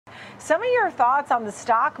Some of your thoughts on the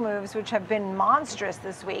stock moves, which have been monstrous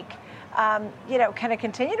this week, can it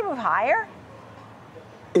continue to move higher?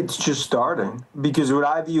 It's just starting because what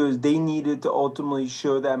I view is they needed to ultimately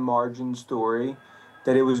show that margin story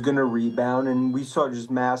that it was going to rebound. And we saw just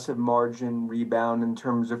massive margin rebound in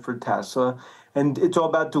terms of for Tesla. And it's all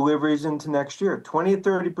about deliveries into next year. 20 to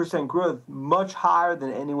 30% growth, much higher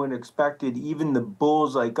than anyone expected, even the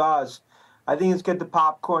bulls like us. I think let's get the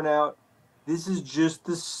popcorn out. This is just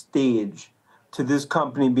the stage to this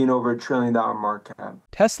company being over $1 trillion market cap.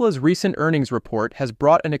 Tesla's recent earnings report has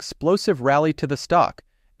brought an explosive rally to the stock.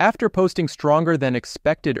 After posting stronger than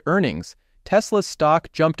expected earnings, Tesla's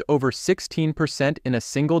stock jumped over 16% in a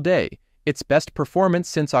single day, its best performance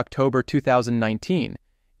since October 2019.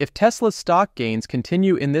 If Tesla's stock gains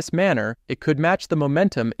continue in this manner, it could match the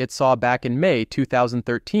momentum it saw back in May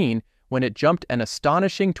 2013 when it jumped an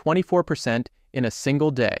astonishing 24% in a single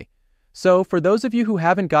day. So, for those of you who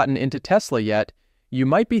haven't gotten into Tesla yet, you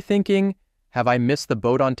might be thinking, have I missed the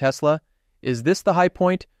boat on Tesla? Is this the high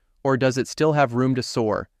point, or does it still have room to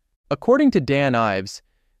soar? According to Dan Ives,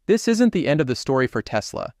 this isn't the end of the story for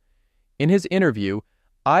Tesla. In his interview,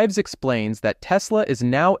 Ives explains that Tesla is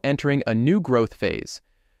now entering a new growth phase,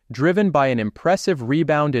 driven by an impressive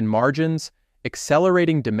rebound in margins,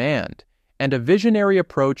 accelerating demand, and a visionary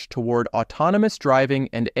approach toward autonomous driving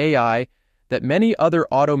and AI that many other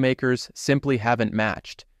automakers simply haven't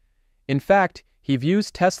matched. In fact, he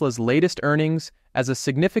views Tesla's latest earnings as a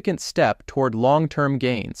significant step toward long-term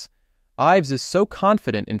gains. Ives is so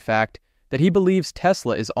confident, in fact, that he believes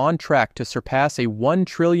Tesla is on track to surpass a $1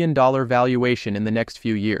 trillion valuation in the next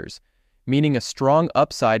few years, meaning a strong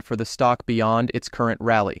upside for the stock beyond its current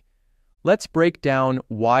rally. Let's break down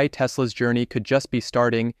why Tesla's journey could just be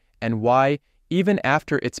starting and why, even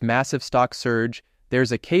after its massive stock surge,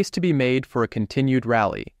 there's a case to be made for a continued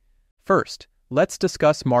rally. First, let's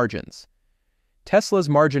discuss margins. Tesla's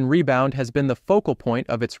margin rebound has been the focal point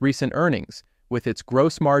of its recent earnings, with its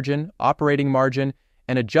gross margin, operating margin,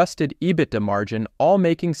 and adjusted EBITDA margin all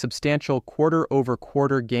making substantial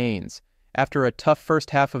quarter-over-quarter gains. After a tough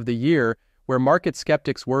first half of the year, where market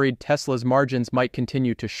skeptics worried Tesla's margins might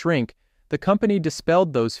continue to shrink, the company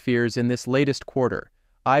dispelled those fears in this latest quarter.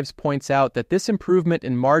 Ives points out that this improvement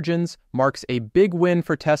in margins marks a big win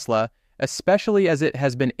for Tesla, especially as it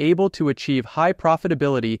has been able to achieve high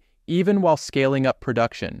profitability even while scaling up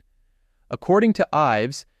production. According to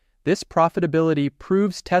Ives, this profitability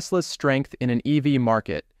proves Tesla's strength in an EV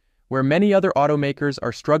market, where many other automakers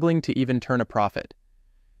are struggling to even turn a profit.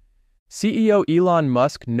 CEO Elon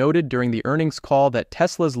Musk noted during the earnings call that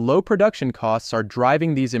Tesla's low production costs are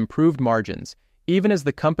driving these improved margins, even as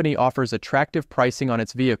the company offers attractive pricing on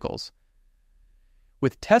its vehicles.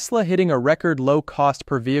 With Tesla hitting a record low cost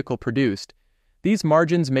per vehicle produced, these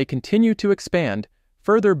margins may continue to expand,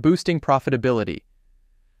 further boosting profitability.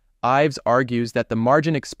 Ives argues that the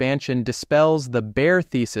margin expansion dispels the bear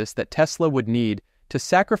thesis that Tesla would need to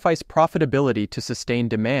sacrifice profitability to sustain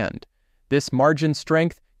demand. This margin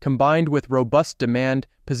strength, combined with robust demand,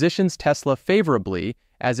 positions Tesla favorably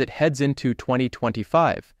as it heads into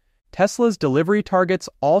 2025. Tesla's delivery targets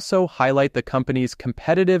also highlight the company's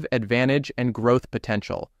competitive advantage and growth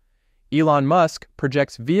potential. Elon Musk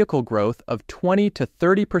projects vehicle growth of 20 to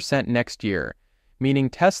 30% next year, meaning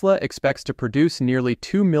Tesla expects to produce nearly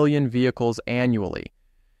 2 million vehicles annually.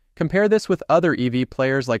 Compare this with other EV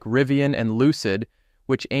players like Rivian and Lucid,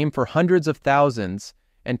 which aim for hundreds of thousands,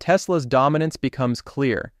 and Tesla's dominance becomes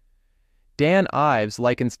clear. Dan Ives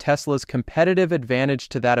likens Tesla's competitive advantage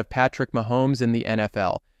to that of Patrick Mahomes in the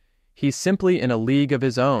NFL. He's simply in a league of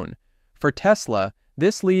his own. For Tesla,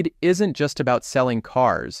 this lead isn't just about selling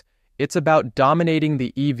cars, it's about dominating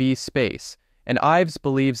the EV space, and Ives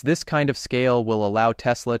believes this kind of scale will allow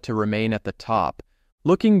Tesla to remain at the top.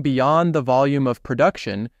 Looking beyond the volume of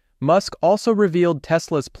production, Musk also revealed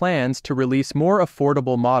Tesla's plans to release more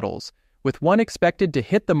affordable models, with one expected to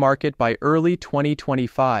hit the market by early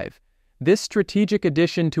 2025. This strategic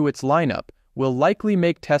addition to its lineup will likely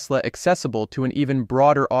make Tesla accessible to an even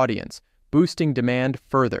broader audience, boosting demand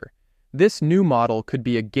further. This new model could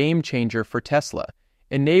be a game changer for Tesla,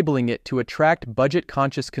 enabling it to attract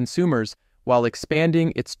budget-conscious consumers while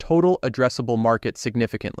expanding its total addressable market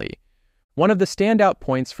significantly. One of the standout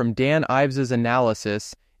points from Dan Ives'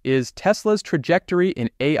 analysis is Tesla's trajectory in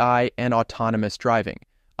AI and autonomous driving.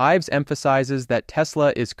 Ives emphasizes that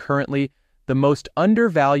Tesla is currently the most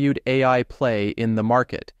undervalued AI play in the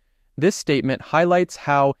market. This statement highlights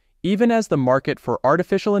how, even as the market for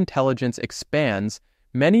artificial intelligence expands,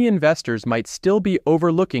 many investors might still be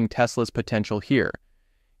overlooking Tesla's potential here.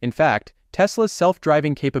 In fact, Tesla's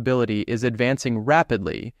self-driving capability is advancing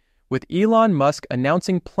rapidly, with Elon Musk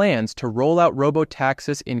announcing plans to roll out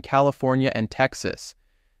robotaxis in California and Texas.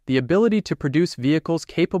 The ability to produce vehicles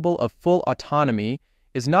capable of full autonomy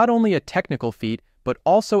is not only a technical feat, but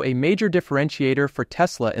also a major differentiator for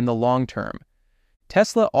Tesla in the long term.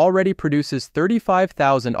 Tesla already produces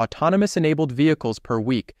 35,000 autonomous-enabled vehicles per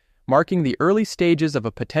week, marking the early stages of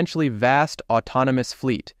a potentially vast autonomous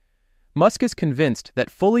fleet. Musk is convinced that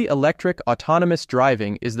fully electric autonomous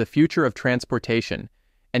driving is the future of transportation,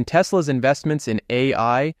 and Tesla's investments in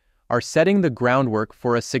AI are setting the groundwork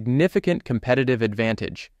for a significant competitive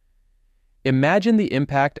advantage. Imagine the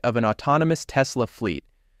impact of an autonomous Tesla fleet.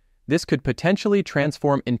 This could potentially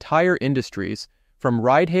transform entire industries, from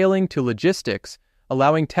ride-hailing to logistics,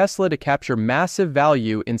 allowing Tesla to capture massive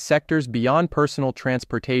value in sectors beyond personal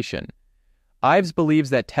transportation. Ives believes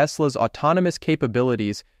that Tesla's autonomous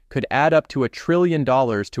capabilities could add up to $1 trillion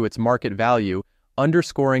to its market value,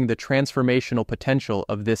 underscoring the transformational potential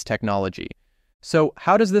of this technology. So,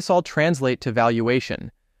 how does this all translate to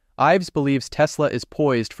valuation? Ives believes Tesla is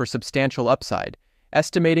poised for substantial upside,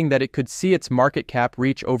 estimating that it could see its market cap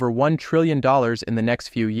reach over $1 trillion in the next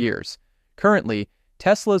few years. Currently,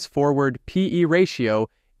 Tesla's forward P/E ratio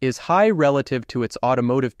is high relative to its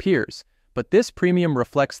automotive peers, but this premium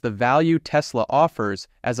reflects the value Tesla offers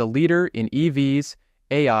as a leader in EVs,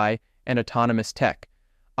 AI, and autonomous tech.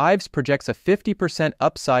 Ives projects a 50%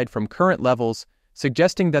 upside from current levels,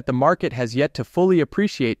 suggesting that the market has yet to fully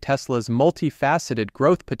appreciate Tesla's multifaceted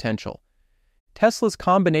growth potential. Tesla's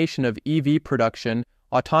combination of EV production,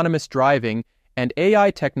 autonomous driving, and AI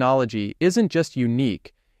technology isn't just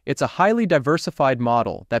unique. It's a highly diversified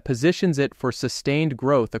model that positions it for sustained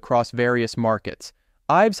growth across various markets.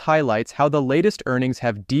 Ives highlights how the latest earnings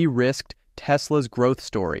have de-risked Tesla's growth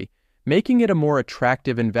story, making it a more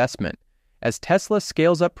attractive investment. As Tesla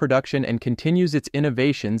scales up production and continues its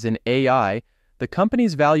innovations in AI, the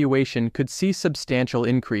company's valuation could see substantial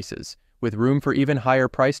increases, with room for even higher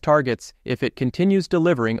price targets if it continues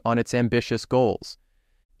delivering on its ambitious goals.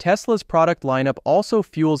 Tesla's product lineup also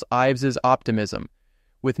fuels Ives's optimism.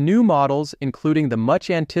 With new models including the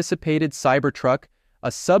much-anticipated Cybertruck,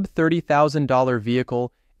 a sub-$30,000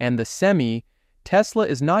 vehicle, and the Semi, Tesla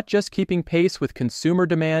is not just keeping pace with consumer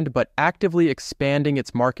demand but actively expanding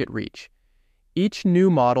its market reach. Each new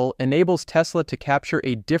model enables Tesla to capture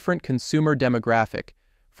a different consumer demographic,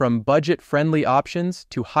 from budget-friendly options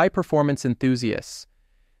to high-performance enthusiasts.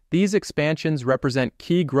 These expansions represent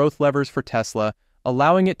key growth levers for Tesla,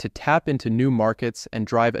 allowing it to tap into new markets and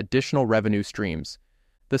drive additional revenue streams.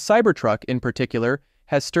 The Cybertruck, in particular,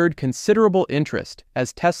 has stirred considerable interest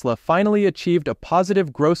as Tesla finally achieved a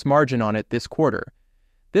positive gross margin on it this quarter.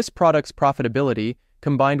 This product's profitability,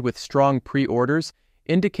 combined with strong pre-orders,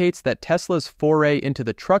 indicates that Tesla's foray into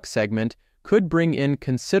the truck segment could bring in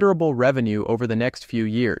considerable revenue over the next few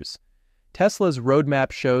years. Tesla's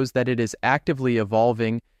roadmap shows that it is actively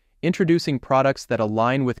evolving, introducing products that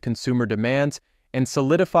align with consumer demands and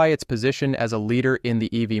solidify its position as a leader in the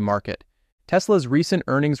EV market. Tesla's recent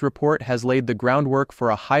earnings report has laid the groundwork for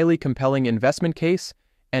a highly compelling investment case,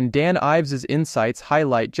 and Dan Ives' insights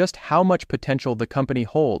highlight just how much potential the company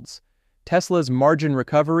holds. Tesla's margin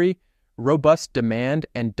recovery, robust demand,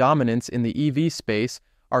 and dominance in the EV space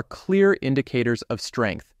are clear indicators of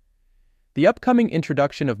strength. The upcoming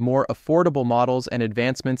introduction of more affordable models and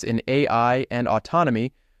advancements in AI and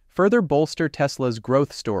autonomy further bolster Tesla's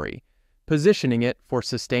growth story, positioning it for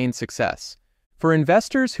sustained success. For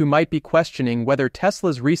investors who might be questioning whether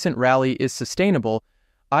Tesla's recent rally is sustainable,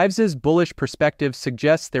 Ives's bullish perspective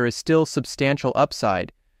suggests there is still substantial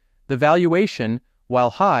upside. The valuation,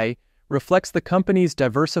 while high, reflects the company's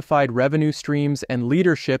diversified revenue streams and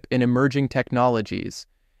leadership in emerging technologies.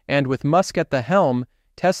 And with Musk at the helm,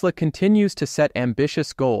 Tesla continues to set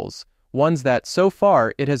ambitious goals, ones that, so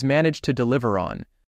far, it has managed to deliver on.